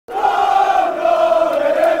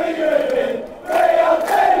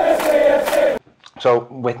So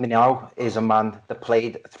with me now is a man that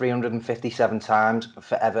played 357 times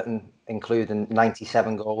for Everton, including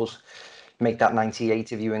 97 goals. Make that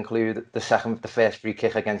 98 if you include the first free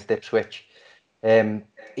kick against Ipswich.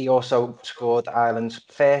 He also scored Ireland's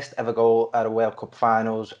first ever goal at a World Cup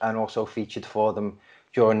finals and also featured for them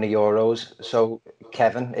during the Euros. So,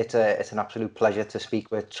 Kevin, it's an absolute pleasure to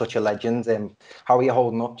speak with such a legend. How are you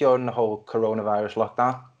holding up during the whole coronavirus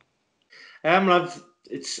lockdown? I've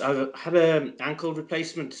had an ankle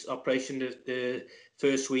replacement operation the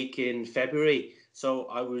first week in February. So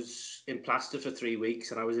I was in plaster for 3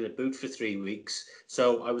 weeks and I was in a boot for 3 weeks.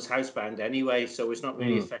 So I was housebound anyway. So it's not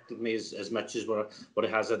really affected me as much as what it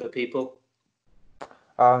has other people.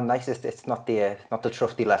 Oh, nice! It's not the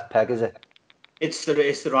trusty left peg, is it? It's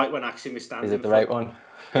the right one actually. Is it the right one?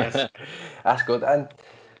 Yes. That's good. And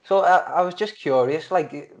so I was just curious,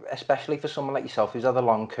 like especially for someone like yourself who's had a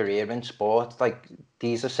long career in sport, like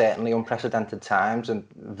these are certainly unprecedented times and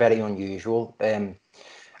very unusual.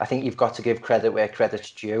 I think you've got to give credit where credit's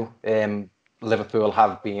due. Liverpool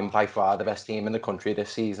have been by far the best team in the country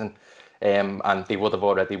this season, and they would have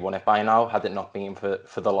already won it by now had it not been for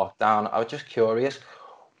the lockdown. I was just curious,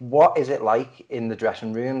 what is it like in the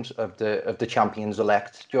dressing rooms of the champions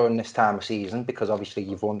elect during this time of season? Because obviously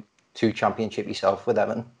you've won 2 championships yourself with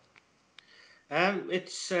Everton.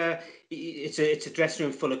 It's a dressing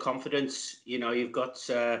room full of confidence. You know, you've got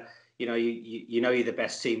you know you're the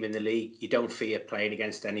best team in the league. You don't fear playing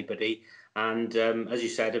against anybody. And as you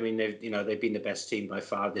said, I mean, they've been the best team by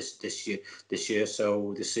far this year,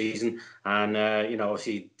 so this season. And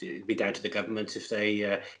obviously, it'd be down to the government if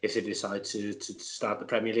they decide to start the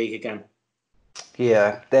Premier League again.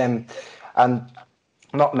 Yeah, and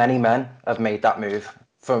not many men have made that move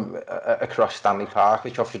from across Stanley Park,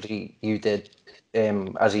 which obviously you did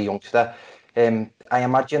as a youngster. I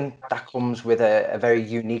imagine that comes with a very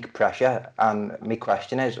unique pressure. And my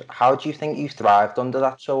question is, how do you think you thrived under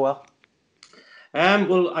that so well?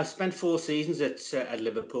 Well, I spent 4 seasons at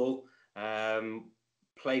Liverpool.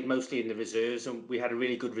 Played mostly in the reserves, and we had a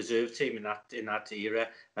really good reserve team in that era.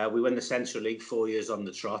 We won the Central League 4 years on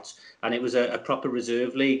the trot, and it was a proper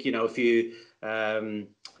reserve league. You know, if you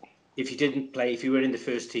didn't play, if you were in the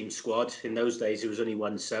first team squad, in those days it was only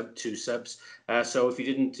 1 sub, 2 subs. So if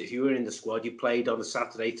you were in the squad, you played on a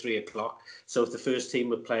Saturday 3:00. So if the first team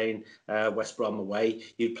were playing West Brom away,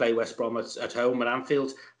 you'd play West Brom at home at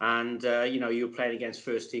Anfield, and you were playing against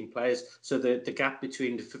first team players. So the gap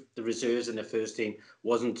between the reserves and the first team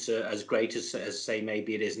wasn't as great as say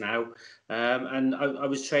maybe it is now. And I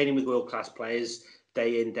was training with world class players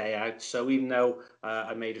day in, day out. So even though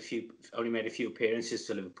I only made a few appearances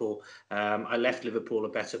to Liverpool, I left Liverpool a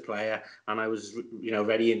better player, and I was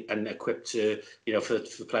ready and equipped to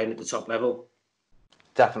for playing at the top level.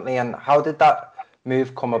 Definitely. And how did that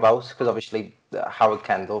move come about? Because obviously Howard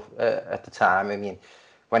Kendall at the time, I mean,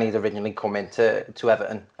 when he'd originally come into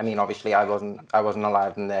Everton, I mean, obviously I wasn't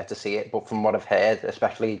alive and there to see it, but from what I've heard,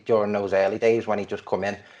 especially during those early days when he just come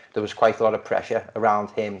in, there was quite a lot of pressure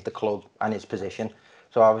around him, the club, and his position.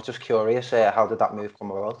 So I was just curious, how did that move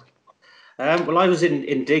come about? Well, I was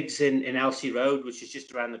in digs in Elsie Road, which is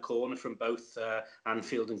just around the corner from both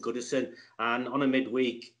Anfield and Goodison. And on a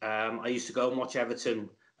midweek, I used to go and watch Everton,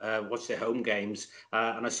 watch their home games.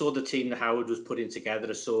 And I saw the team that Howard was putting together.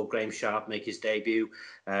 I saw Graham Sharp make his debut.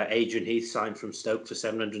 Adrian Heath signed from Stoke for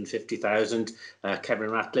 750,000.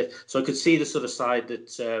 Kevin Ratcliffe. So I could see the sort of side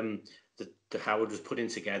that Howard was putting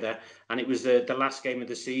together, and it was the last game of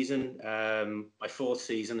the season, my 4th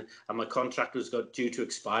season, and my contract was due to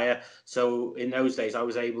expire. So in those days, I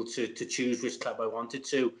was able to choose which club I wanted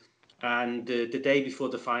to. And the day before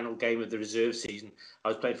the final game of the reserve season, I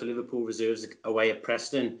was playing for Liverpool reserves away at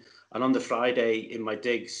Preston. And on the Friday in my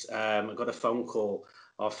digs, I got a phone call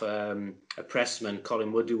off a pressman,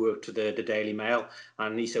 Colin Wood, who worked for the Daily Mail,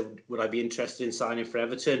 and he said, "Would I be interested in signing for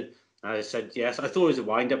Everton?" I said yes. I thought it was a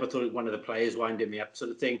wind-up. I thought one of the players winded me up, sort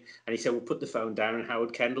of thing. And he said, "Well, put the phone down and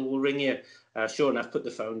Howard Kendall will ring you." Sure enough, put the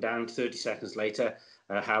phone down. 30 seconds later,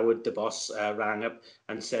 Howard, the boss, rang up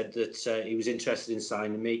and said that he was interested in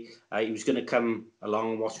signing me. He was going to come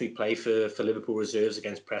along and watch me play for Liverpool reserves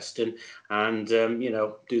against Preston and,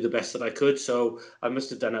 do the best that I could. So I must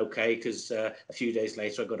have done okay, because a few days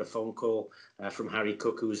later, I got a phone call from Harry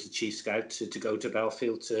Cook, who was the chief scout, to go to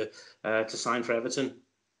Belfield to sign for Everton.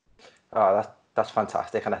 Oh, that's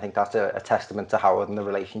fantastic, and I think that's a testament to Howard and the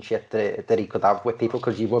relationship that he could have with people,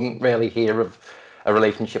 because you wouldn't really hear of a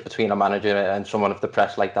relationship between a manager and someone of the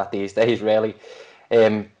press like that these days, really.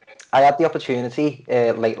 I had the opportunity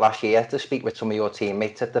late last year to speak with some of your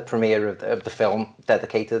teammates at the premiere of the film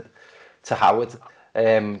dedicated to Howard,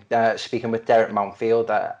 Speaking with Derek Mountfield,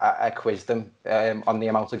 I quizzed him on the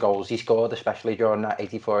amount of goals he scored, especially during that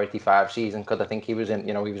 84-85 season, because I think he was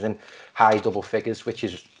in high double figures, which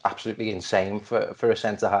is absolutely insane for a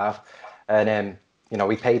centre half. And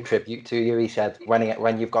he paid tribute to you. He said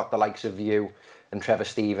when you've got the likes of you and Trevor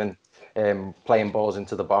Steven playing balls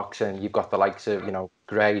into the box, and you've got the likes of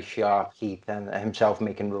Gray, Sharp, Heath, and himself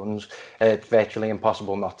making runs, it's virtually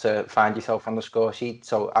impossible not to find yourself on the score sheet.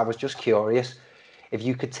 So I was just curious if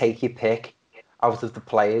you could take your pick out of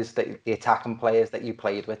the attacking players that you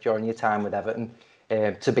played with during your time with Everton,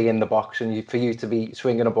 to be in the box, and for you to be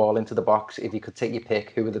swinging a ball into the box, if you could take your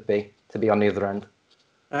pick, who would it be to be on the other end?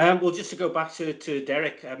 Well, just to go back to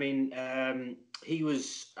Derek, I mean, he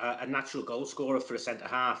was a natural goal scorer for a centre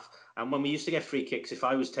half. And when we used to get free kicks, if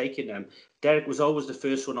I was taking them, Derek was always the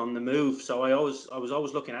first one on the move. So I was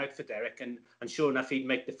always looking out for Derek, and sure enough, he'd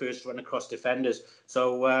make the first run across defenders.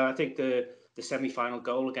 So I think the semi-final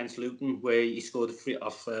goal against Luton, where he scored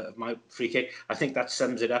off my free kick, I think that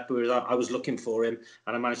sums it up. I was looking for him,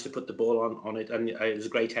 and I managed to put the ball on it, and it was a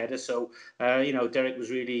great header. So Derek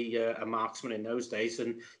was really a marksman in those days,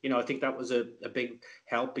 and I think that was a big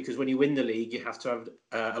help, because when you win the league, you have to have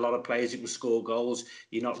a lot of players who can score goals.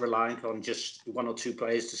 You're not reliant on just one or two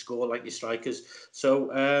players to score like your strikers.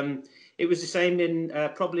 So it was the same in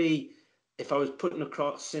probably. If I was putting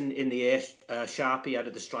across in the air, Sharpie out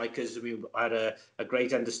of the strikers, we had a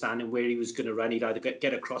great understanding where he was going to run. He'd either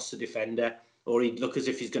get across the defender, or he'd look as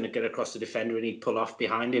if he's going to get across the defender and he'd pull off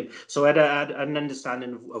behind him. So I had an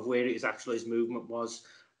understanding of where his movement was.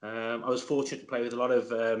 I was fortunate to play with a lot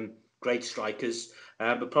of great strikers,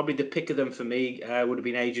 but probably the pick of them for me would have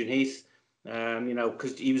been Adrian Heath.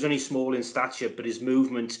 Because he was only small in stature, but his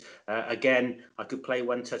movement, again, I could play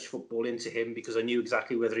one-touch football into him, because I knew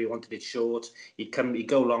exactly whether he wanted it short. He'd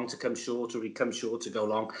go long to come short, or he'd come short to go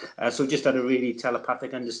long. So just had a really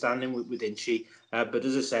telepathic understanding with Inchy. But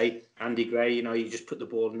as I say, Andy Gray, you just put the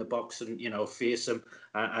ball in the box and, fearsome,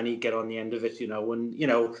 and he'd get on the end of it, When,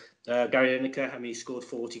 Gary Lineker, I mean, he scored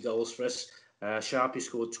 40 goals for us. Sharpie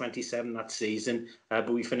scored 27 that season,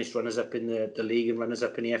 but we finished runners-up in the league and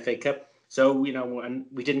runners-up in the FA Cup. So, and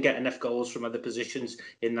we didn't get enough goals from other positions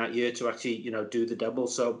in that year to actually, do the double.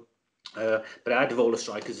 So, but out of all the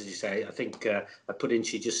strikers, as you say, I think I put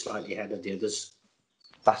Inchy just slightly ahead of the others.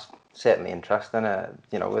 That's certainly interesting.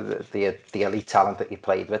 With the elite talent that you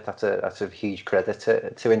played with, that's a huge credit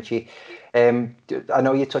to Inchy. I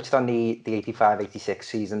know you touched on the 85-86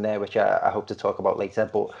 season there, which I hope to talk about later.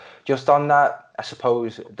 But just on that, I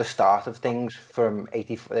suppose the start of things from the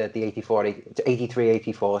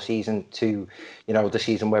 83-84 season to the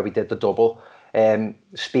season where we did the double.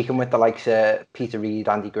 Speaking with the likes of Peter Reid,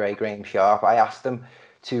 Andy Gray, Graham Sharp, I asked them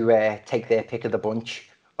to take their pick of the bunch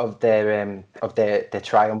of their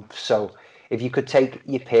triumph. So if you could take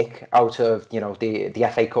your pick out of the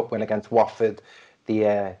FA Cup win against Watford,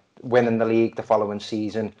 the winning the league the following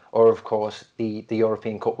season, or of course the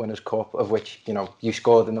European Cup Winners' Cup, of which you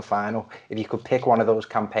scored in the final, if you could pick one of those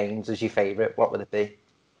campaigns as your favourite, what would it be?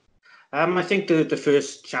 I think the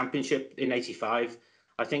first championship in '85.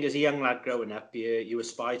 I think as a young lad growing up, you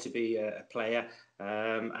aspire to be a player,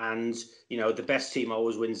 and the best team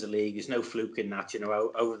always wins the league. There's no fluke in that.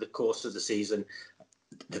 Over the course of the season,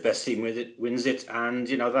 the best team wins it, and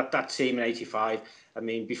that team in '85. I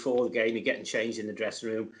mean, before the game, you're getting changed in the dressing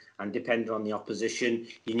room, and depending on the opposition,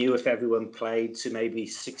 you knew if everyone played to maybe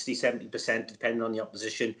 60-70%, depending on the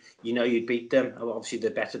opposition, you'd beat them. Obviously, the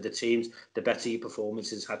better the teams, the better your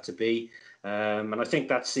performances had to be. And I think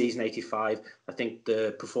that season '85, I think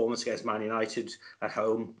the performance against Man United at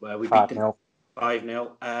home, where we beat them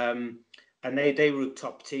 5-0. And they were a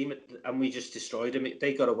top team, and we just destroyed them.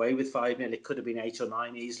 They got away with 5-0. It could have been 8 or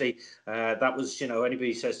 9 easily. That was,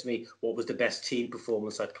 anybody says to me, what was the best team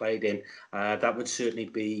performance I played in? That would certainly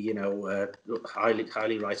be,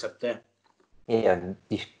 highly right up there. Yeah, and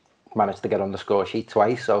you managed to get on the score sheet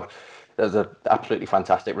twice, so there's an absolutely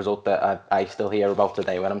fantastic result that I still hear about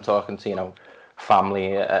today when I'm talking to,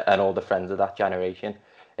 family and all the friends of that generation.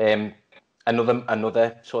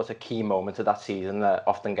 Another sort of key moment of that season that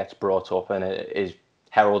often gets brought up and is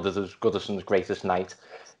heralded as Goodison's greatest night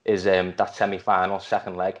is that semi-final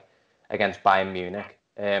second leg against Bayern Munich.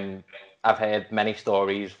 I've heard many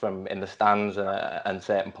stories from in the stands and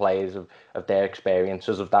certain players of their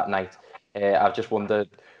experiences of that night. I've just wondered,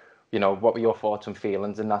 what were your thoughts and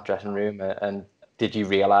feelings in that dressing room, and did you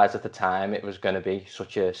realise at the time it was going to be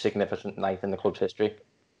such a significant night in the club's history?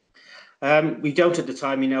 We don't at the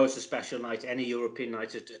time. It's a special night. Any European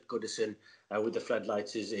night at Goodison with the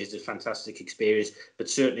floodlights is a fantastic experience. But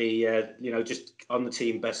certainly, just on the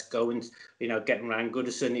team best going, getting around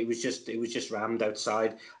Goodison, it was just rammed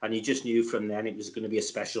outside, and you just knew from then it was going to be a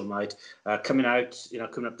special night. Coming up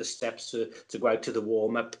the steps to go out to the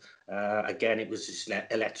warm up. Again, it was just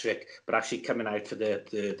electric, but actually coming out for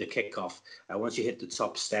the kick-off, once you hit the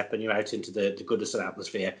top step and you're out into the Goodison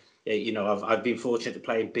atmosphere, I've been fortunate to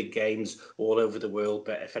play in big games all over the world,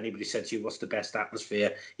 but if anybody said to you, what's the best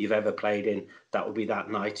atmosphere you've ever played in, that would be that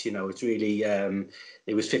night. It's really,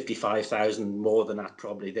 it was 55,000, more than that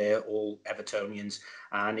probably. They're all Evertonians,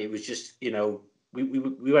 and it was just,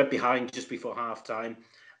 we went behind just before half time.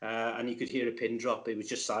 And you could hear a pin drop. It was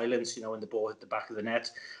just silence, when the ball hit the back of the net.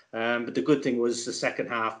 But the good thing was the second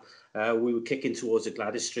half, we were kicking towards the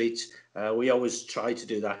Gladys Street. We always tried to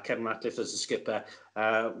do that. Kevin Ratcliffe as the skipper,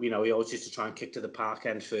 we always used to try and kick to the park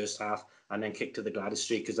end first half and then kick to the Gladys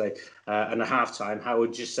Street, because and at half time,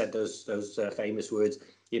 Howard just said those famous words,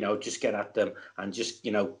 just get at them, and just,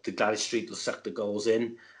 the Gladys Street will suck the goals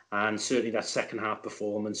in. And certainly that second half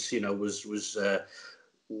performance, it was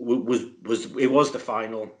the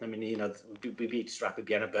final. I mean, we beat Rapid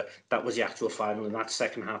Vienna, but that was the actual final. And that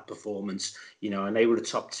second half performance, and they were a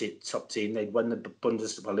top team. They'd won the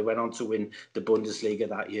Bundesliga. Well, they went on to win the Bundesliga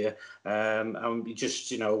that year. And we just,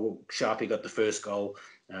 Sharpie got the first goal.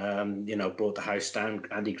 Brought the house down.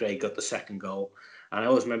 Andy Gray got the second goal. And I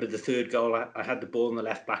always remember the third goal. I had the ball in the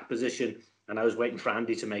left back position, and I was waiting for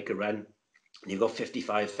Andy to make a run. You've got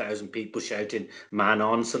 55,000 people shouting "man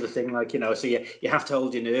on," sort of thing, so you have to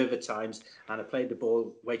hold your nerve at times. And I played the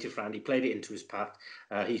ball, waited for Andy, played it into his path.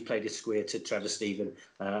 He played it square to Trevor Stephen,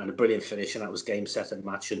 and a brilliant finish, and that was game, set and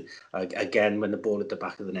match. And again, when the ball at the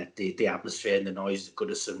back of the net, the atmosphere and the noise at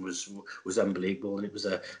Goodison was unbelievable, and it was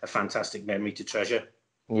a fantastic memory to treasure.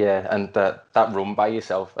 Yeah, and that run by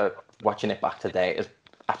yourself, watching it back today, is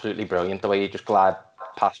absolutely brilliant. The way you just glide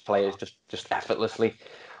past players just effortlessly.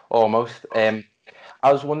 Almost. I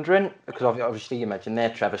was wondering, because obviously you mentioned there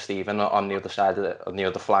Trevor Stephen on the other side on the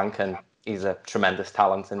other flank, and he's a tremendous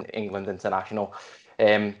talent in England international.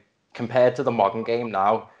 Compared to the modern game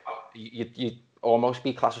now, you'd almost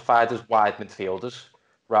be classified as wide midfielders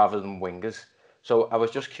rather than wingers. So I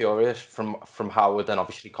was just curious from Howard, and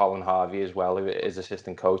obviously Colin Harvey as well, who is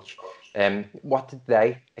assistant coach. What did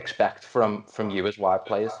they expect from you as wide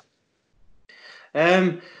players?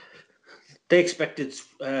 They expected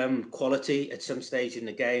quality at some stage in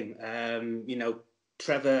the game.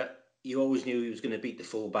 Trevor, you always knew he was going to beat the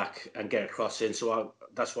fullback and get across in. So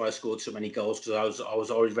that's why I scored so many goals, because I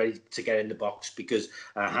was always ready to get in the box, because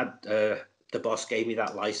I had the boss gave me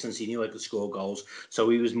that license. He knew I could score goals, so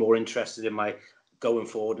he was more interested in my going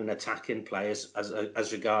forward and attacking players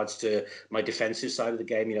as regards to my defensive side of the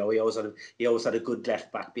game. He always had a good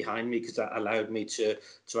left back behind me, because that allowed me to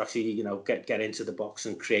actually get into the box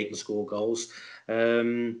and create and score goals.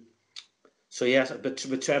 So yes,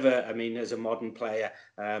 but Trevor, I mean, as a modern player,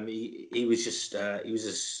 he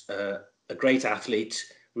was a great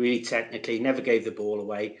athlete, really technically, never gave the ball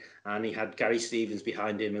away, and he had Gary Stevens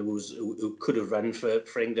behind him who could have run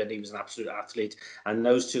for England. He was an absolute athlete, and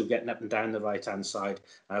those two getting up and down the right hand side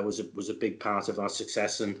was a big part of our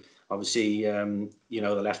success. And obviously,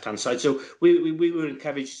 the left hand side. So we were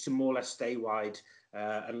encouraged to more or less stay wide.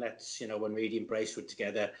 And when Reedy and Brace were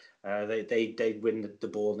together, they'd win the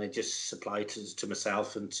ball, and they just supplied to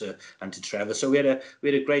myself and to Trevor. So we had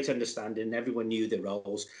a great understanding. Everyone knew their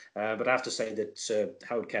roles. But I have to say that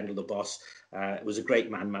Howard Kendall, the boss, was a great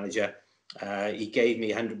man manager. He gave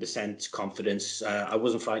me 100% confidence. I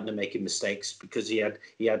wasn't frightened of making mistakes, because he had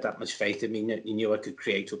that much faith in me. He knew I could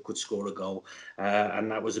create or could score a goal, and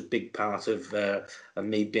that was a big part of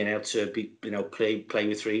me being able to play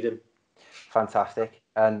with freedom. Fantastic.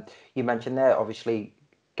 And you mentioned there, obviously,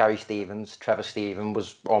 Gary Stevens, Trevor Stephen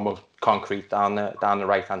was almost concrete down the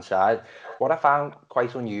right hand side. What I found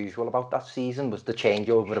quite unusual about that season was the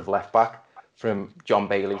changeover of left back from John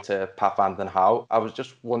Bailey to Pat Van den Houw. I was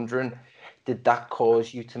just wondering, did that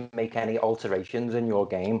cause you to make any alterations in your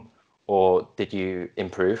game, or did you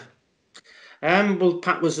improve? Well,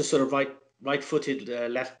 Pat was a sort of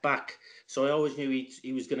right-footed left back, so I always knew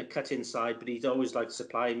he was going to cut inside, but he'd always like to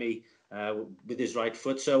supply me with his right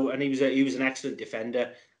foot. So, and he was an excellent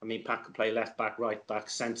defender. I mean, Pat could play left back, right back,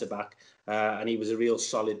 centre back, and he was a real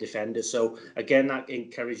solid defender. So again, that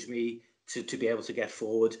encouraged me to be able to get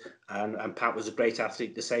forward. And Pat was a great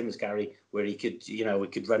athlete, the same as Gary, where he could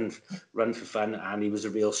run for fun, and he was a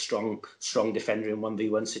real strong defender in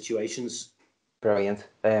 1v1 situations. Brilliant.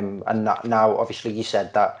 And now, obviously, you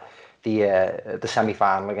said that the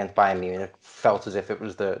semi-final against Bayern Munich felt as if it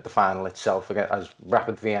was the final itself, as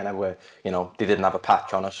Rapid Vienna were, they didn't have a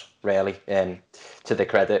patch on us, really, to their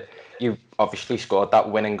credit. You obviously scored that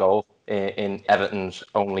winning goal in Everton's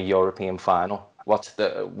only European final. What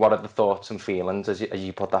are the thoughts and feelings as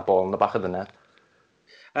you put that ball in the back of the net?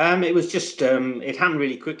 It was just, it happened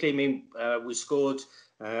really quickly. I mean, we scored,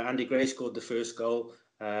 Andy Gray scored the first goal.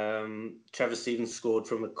 Trevor Stevens scored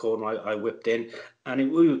from a corner I whipped in,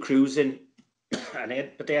 and we were cruising.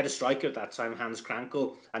 But they had a striker at that time, Hans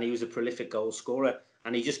Krankel, and he was a prolific goal scorer.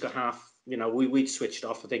 And he just got half, we'd switched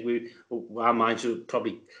off. I think our minds were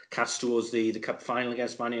probably cast towards the cup final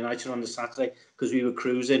against Man United on the Saturday, because we were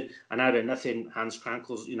cruising. And out of nothing, Hans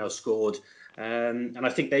Krankel, scored. And I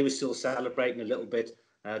think they were still celebrating a little bit.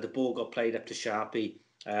 The ball got played up to Sharpie.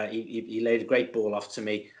 He laid a great ball off to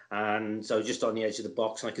me, and so just on the edge of the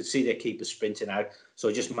box, and I could see their keeper sprinting out. So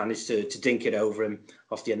I just managed to dink it over him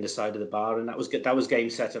off the underside of the bar, and that was good. That was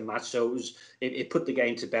game, set, and match. So it put the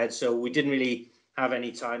game to bed. So we didn't really have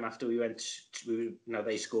any time after we went.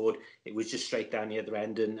 They scored. It was just straight down the other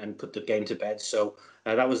end and put the game to bed. So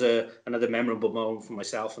that was another memorable moment for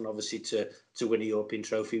myself, and obviously to win a European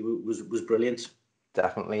trophy was brilliant.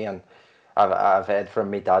 Definitely, and I've heard from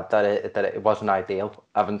my dad that it wasn't ideal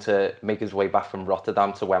having to make his way back from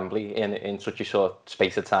Rotterdam to Wembley in such a short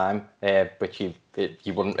space of time, which you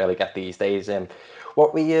wouldn't really get these days.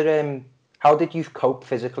 What were your how did you cope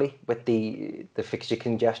physically with the fixture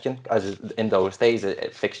congestion? As in those days,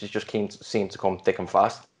 fixtures just seemed to come thick and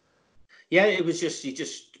fast. Yeah, it was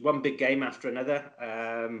just one big game after another,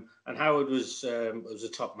 and Howard was a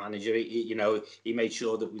top manager. He made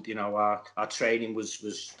sure that our training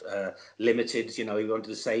was limited. He wanted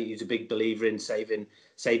to say he was a big believer in saving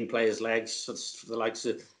players' legs. So the likes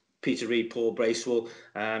of Peter Reid, Paul Bracewell,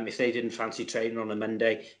 if they didn't fancy training on a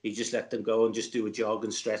Monday, he just let them go and just do a jog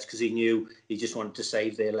and stretch, because he knew he just wanted to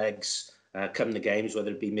save their legs come the games,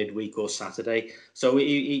 whether it be midweek or Saturday. So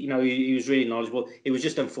he was really knowledgeable. It was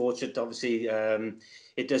just unfortunate, obviously.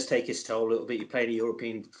 It does take its toll a little bit. You play a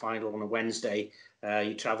European final on a Wednesday.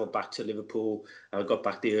 You travel back to Liverpool. I got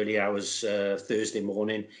back the early hours Thursday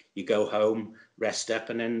morning. You go home, rest up,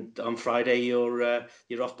 and then on Friday you're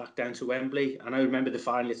off back down to Wembley. And I remember the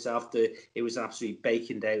final itself. It was an absolute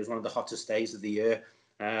baking day. It was one of the hottest days of the year,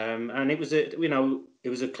 and it was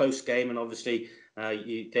a close game. And obviously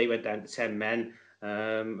they went down to 10 men.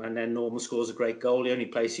 And then Norman scores a great goal. The only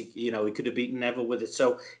place he could have beaten Neville with it.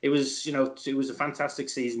 So it was a fantastic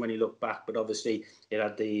season when you look back. But obviously it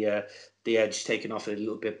had the edge taken off it a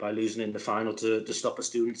little bit by losing in the final to stop a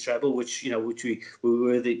student treble, which we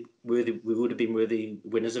would have been worthy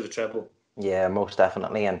winners of a treble. Yeah, most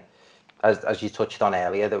definitely. And as you touched on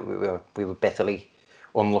earlier, that we were bitterly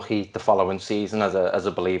unlucky the following season. As I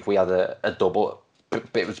believe we had a double.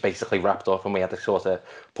 It was basically wrapped up, and we had to sort of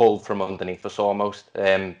pull from underneath us almost.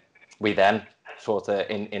 We then sort of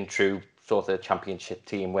in true sort of championship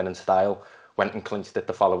team winning style went and clinched it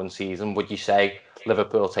the following season. Would you say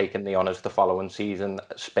Liverpool taking the honours the following season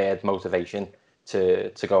spared motivation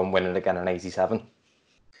to go and win it again in '87?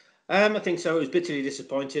 I think so. It was bitterly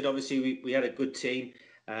disappointed. Obviously, we had a good team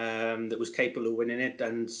that was capable of winning it,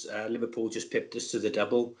 and Liverpool just pipped us to the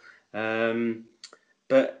double.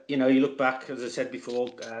 But you look back, as I said before,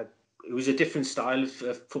 it was a different style of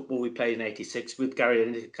football we played in '86 with Gary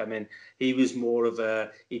Lineker come in. He was more of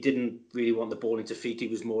he didn't really want the ball into feet. He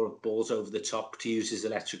was more of balls over the top to use his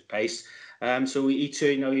electric pace. So he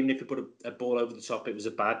turned, even if he put a ball over the top, it was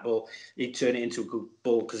a bad ball. He'd turn it into a good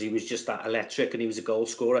ball because he was just that electric, and he was a goal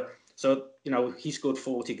scorer. So, he scored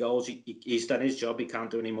 40 goals. He's done his job. He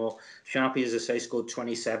can't do any more. Sharpie, as I say, scored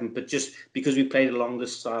 27. But just because we played along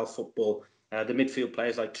this style football, the midfield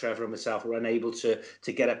players like Trevor and myself were unable to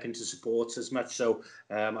get up into supports as much. So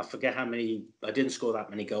I forget how many. I didn't score that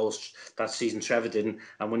many goals that season. Trevor didn't.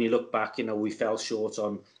 And when you look back, we fell short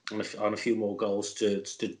on a few more goals to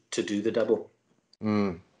do the double.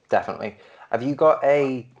 Definitely. Have you got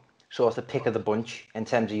a sort of pick of the bunch in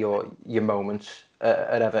terms of your moments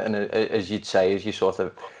at Everton, as you'd say, as your sort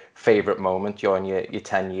of favourite moment during your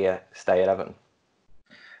 10-year stay at Everton?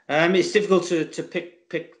 It's difficult to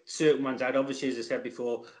pick certain ones out. Obviously, as I said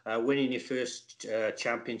before, winning your first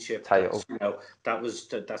championship title, that was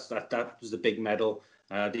the big medal,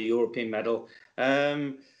 the European medal,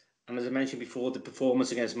 and as I mentioned before, the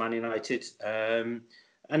performance against Man United, and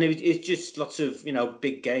it's just lots of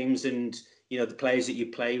big games, and the players that you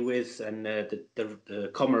play with, and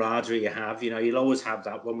the camaraderie you have. You'll always have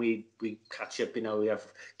that when we catch up. We have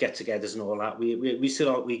get-togethers and all that.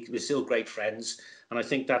 We're still great friends. And I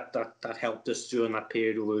think that helped us during that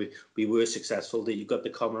period where we were successful, that you've got the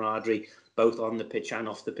camaraderie both on the pitch and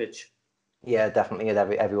off the pitch. Yeah, definitely. And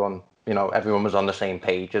everyone, everyone was on the same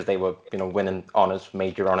page as they were, winning honours,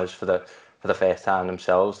 major honours for the first time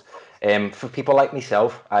themselves. For people like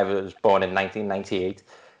myself, I was born in 1998.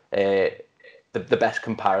 The best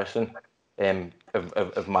comparison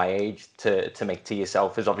of my age to make to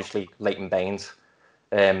yourself is obviously Leighton Baines.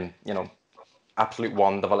 You know, absolute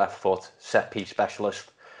wand of a left foot, set piece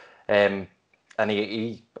specialist. Um, and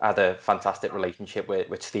he had a fantastic relationship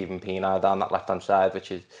with Stephen Pienaar down that left hand side,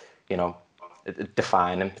 which is, you know,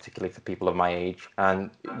 defining, particularly for people of my age.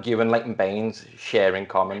 And you and Leighton Baines share in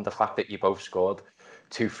common the fact that you both scored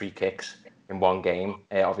 2 free kicks in one game.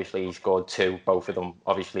 Obviously, he scored two, both of them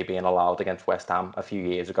obviously being allowed against West Ham a few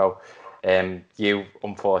years ago. You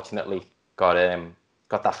unfortunately got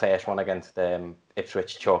that first one against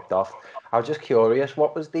Ipswich chalked off. I was just curious,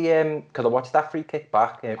 what was the because I watched that free kick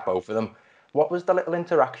back, both of them. What was the little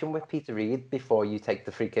interaction with Peter Reid before you take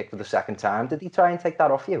the free kick for the second time? Did he try and take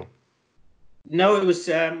that off you? No, it was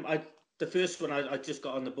the first one. I just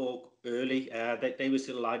got on the ball early. They were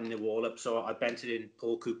still lining the wall up, so I bent it in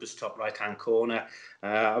Paul Cooper's top right hand corner.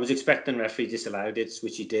 I was expecting the referee disallowed it,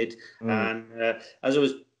 which he did. And as I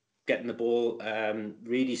was getting the ball,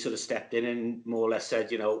 Reedy sort of stepped in and more or less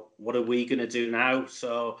said, what are we going to do now?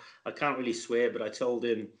 So I can't really swear, but I told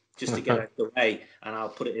him just to get out of the way, and I'll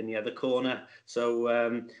put it in the other corner. So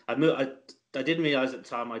I didn't realise at the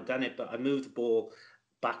time I'd done it, but I moved the ball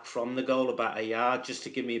back from the goal about a yard just to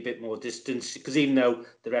give me a bit more distance, because even though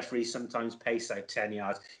the referee sometimes pace out 10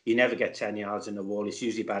 yards, you never get 10 yards in the wall. It's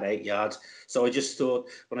usually about 8 yards. So I just thought,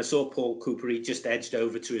 when I saw Paul Cooper, he just edged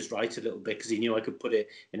over to his right a little bit because he knew I could put it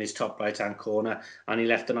in his top right hand corner, and he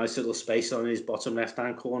left a nice little space on his bottom left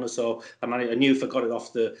hand corner. So I knew if I got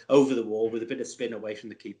it over the wall with a bit of spin away from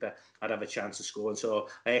the keeper, I'd have a chance of scoring. So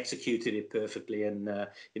I executed it perfectly, and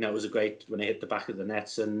it was a great when it hit the back of the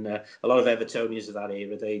nets. And a lot of Evertonians of that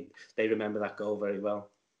era, they remember that goal very well.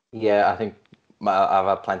 Yeah, I think I've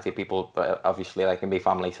had plenty of people, but obviously, like in my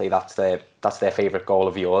family, say that's their favourite goal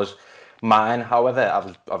of yours. Mine, however, I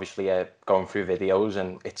was obviously going through videos,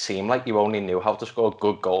 and it seemed like you only knew how to score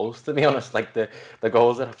good goals. To be honest, like the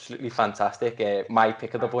goals are absolutely fantastic. My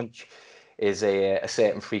pick of the bunch is a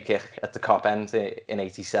certain free kick at the Cop end in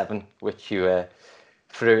 '87, which you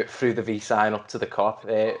through the V sign up to the Cop.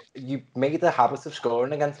 You made a habit of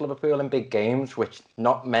scoring against Liverpool in big games, which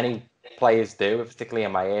not many players do, particularly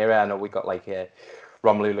in my era. I know we got like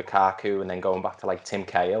Romelu Lukaku, and then going back to like Tim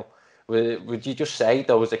Cahill. Would you just say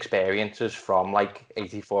those experiences from like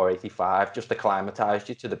 84, 85 just acclimatized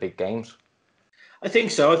you to the big games? I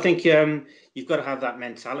think so. I think you've got to have that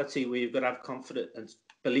mentality where you've got to have confidence,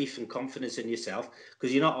 belief, and confidence in yourself,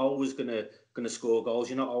 because you're not always going to score goals.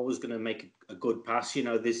 You're not always going to make a good pass.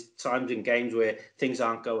 There's times in games where things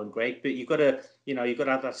aren't going great, but you've got to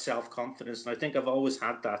have that self confidence. And I think I've always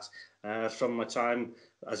had that from my time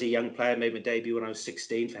as a young player. I made my debut when I was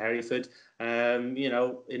 16 for Hereford.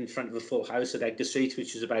 In front of a full house at Edgar Street,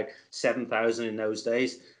 which was about 7,000 in those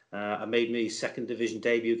days. I made my second division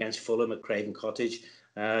debut against Fulham at Craven Cottage,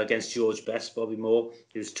 against George Best, Bobby Moore.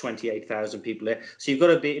 There was 28,000 people there. So you've got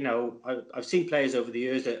to be, I've seen players over the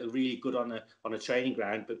years that are really good on a training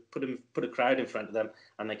ground, but put a crowd in front of them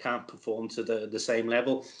and they can't perform to the same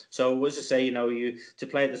level. So as I say, to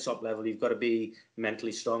play at the top level, you've got to be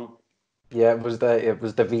mentally strong. Yeah, it was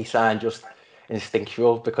the V sign just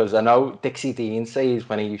instinctual, because I know Dixie Dean says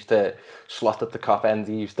when he used to slot at the Cop end,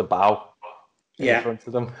 he used to bow in Yeah. front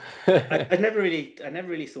of them. I never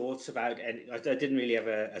really thought about any. I didn't really have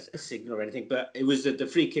a signal or anything, but it was the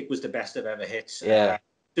free kick was the best I've ever hit. Yeah.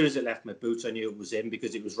 As soon as it left my boots, I knew it was in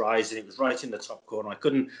because it was rising. It was right in the top corner. I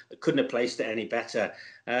couldn't have placed it any better.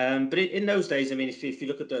 But in those days, I mean, if you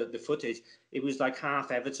look at the footage, it was like half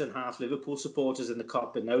Everton, half Liverpool supporters in the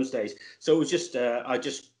Cop in those days. So it was just I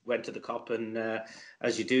just went to the Cop and,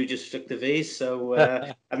 as you do, just flick the V's. So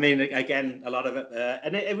I mean, again, a lot of it,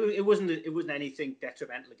 and it wasn't anything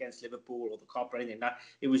detrimental against Liverpool or the Cop or anything like that.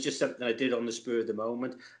 It was just something I did on the spur of the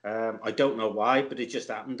moment. I don't know why, but it just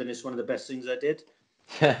happened, and it's one of the best things I did.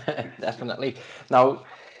 Definitely. Now,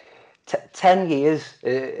 10 years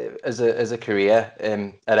as a career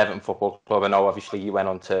at Everton Football Club. I know obviously you went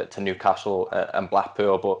on to Newcastle and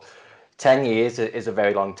Blackpool, but 10 years is a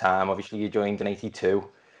very long time. Obviously you joined in 82.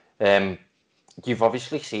 You've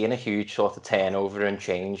obviously seen a huge sort of turnover and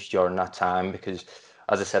change during that time, because,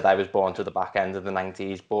 as I said, I was born to the back end of the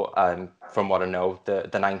 90s, but from what I know, the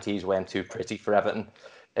 90s weren't too pretty for Everton.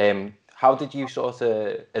 How did you sort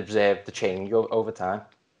of observe the change over time?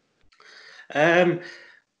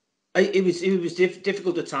 It was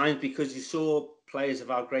difficult at times because you saw players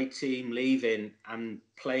of our great team leaving and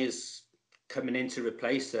players coming in to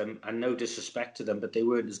replace them, and no disrespect to them, but they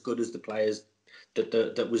weren't as good as the players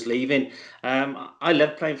that was leaving. I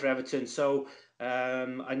loved playing for Everton, so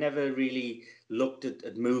I never really looked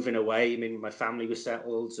at moving away. I mean, my family was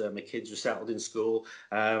settled, my kids were settled in school.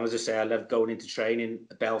 As I say, I loved going into training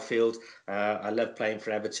at Belfield. I loved playing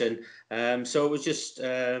for Everton. So it was just,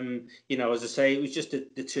 as I say, it was just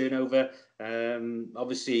the turnover.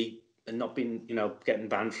 Obviously, and not being, getting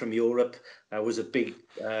banned from Europe was a big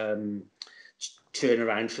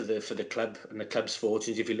turnaround for the club and the club's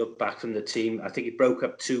fortunes. If you look back from the team, I think it broke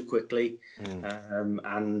up too quickly.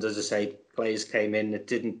 And as I say, players came in that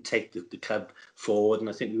didn't take the club forward, and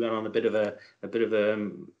I think we went on a bit of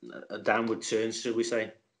a downward turn, should we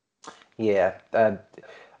say? Yeah,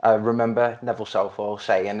 I remember Neville Southall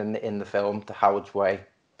saying in the film The Howard's Way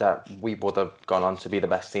that we would have gone on to be the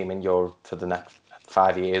best team in Europe for the next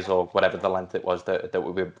 5 years, or whatever the length it was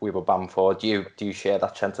that we were banned for. Do you share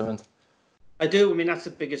that sentiment? I do. I mean, that's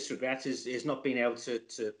the biggest regret is not being able to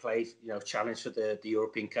play, challenge for the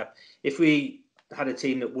European Cup. If we had a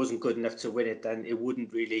team that wasn't good enough to win it, then it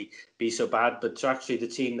wouldn't really be so bad. But actually, the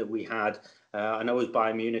team that we had, I know it was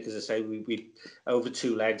Bayern Munich, as I say, we over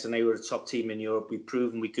 2 legs, and they were a top team in Europe. We've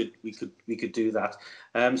proven we could do that.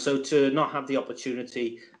 So to not have the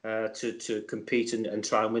opportunity to compete and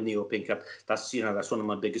try and win the European Cup, that's one of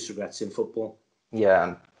my biggest regrets in football. Yeah,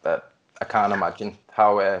 and I can't imagine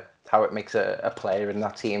how it makes a player in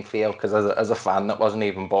that team feel, because as a fan that wasn't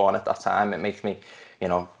even born at that time, it makes me,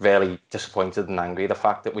 really disappointed and angry, the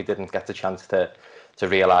fact that we didn't get the chance to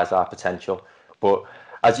realise our potential. But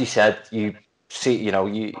as you said, you see,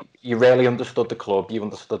 you really understood the club, you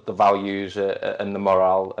understood the values and the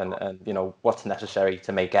morale and what's necessary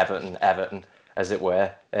to make Everton, as it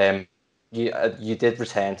were. You did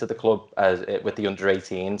return to the club with the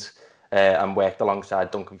under-18s and worked alongside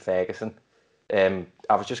Duncan Ferguson.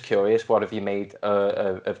 I was just curious, what have you made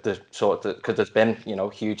of the sort of, because there's been,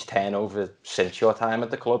 huge turnover since your time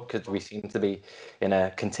at the club, because we seem to be in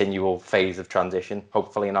a continual phase of transition.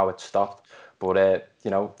 Hopefully now it's stopped. But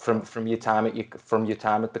from your time at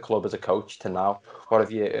the club as a coach to now, what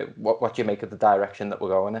do you make of the direction that we're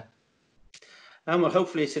going in? Well,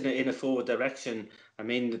 hopefully it's in a forward direction. I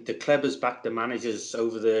mean, the club has backed the managers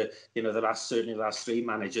over the last 3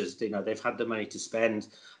 managers. They've had the money to spend.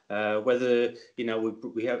 Whether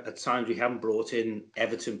we have at times we haven't brought in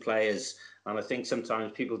Everton players, and I think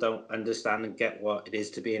sometimes people don't understand and get what it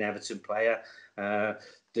is to be an Everton player.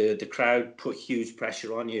 The crowd put huge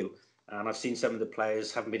pressure on you. And I've seen some of the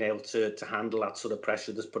players haven't been able to handle that sort of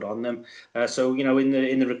pressure that's put on them. So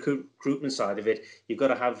in the recruitment side of it, you've got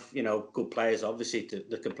to have good players, obviously,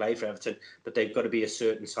 that can play for Everton, but they've got to be a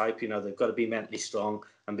certain type. They've got to be mentally strong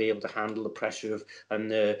and be able to handle the pressure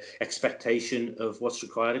and the expectation of what's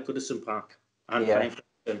required at Goodison Park and playing for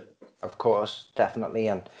Everton. Of course, definitely.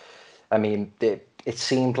 And I mean, it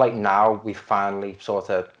seemed like now we finally sort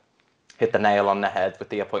of hit the nail on the head with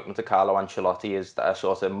the appointment of Carlo Ancelotti as a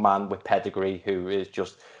sort of man with pedigree who is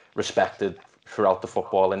just respected throughout the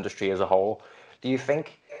football industry as a whole. Do you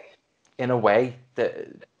think, in a way, that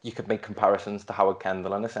you could make comparisons to Howard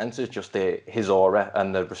Kendall in a sense, is just his aura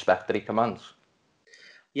and the respect that he commands?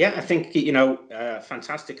 Yeah, I think,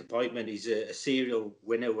 fantastic appointment. He's a serial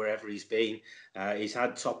winner wherever he's been. He's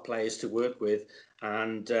had top players to work with,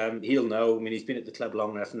 and he'll know. I mean, he's been at the club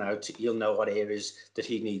long enough now. He'll know what areas that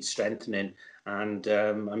he needs strengthening, and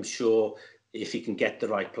I'm sure if he can get the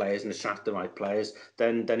right players and attract the right players,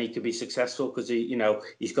 then he can be successful, because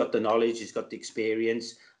he's got the knowledge, he's got the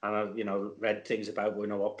experience, and I've read things about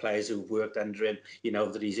what players who've worked under him.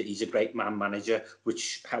 That he's a great man manager,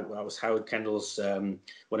 which was Howard Kendall's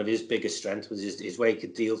one of his biggest strengths, was his way he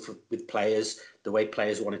could deal with players, the way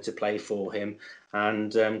players wanted to play for him.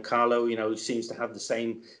 And Carlo, seems to have the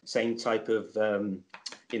same type of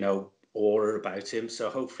aura about him. So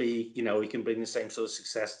hopefully, he can bring the same sort of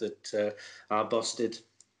success that our boss did.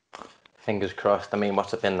 Fingers crossed. I mean,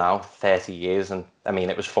 what's it been now? 30 years, and I mean,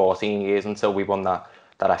 it was 14 years until we won that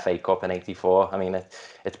FA Cup in '84. I mean,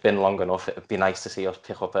 it's been long enough. It'd be nice to see us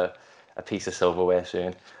pick up a piece of silverware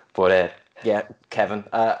soon. But yeah, Kevin,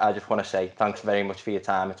 I just want to say thanks very much for your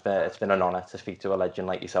time. It's been an honour to speak to a legend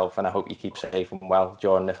like yourself, and I hope you keep safe and well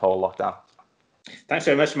during this whole lockdown. Thanks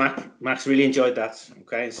very much, Max. Really enjoyed that.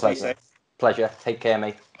 Okay, stay safe. Pleasure. Take care,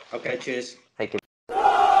 mate. Okay, cheers.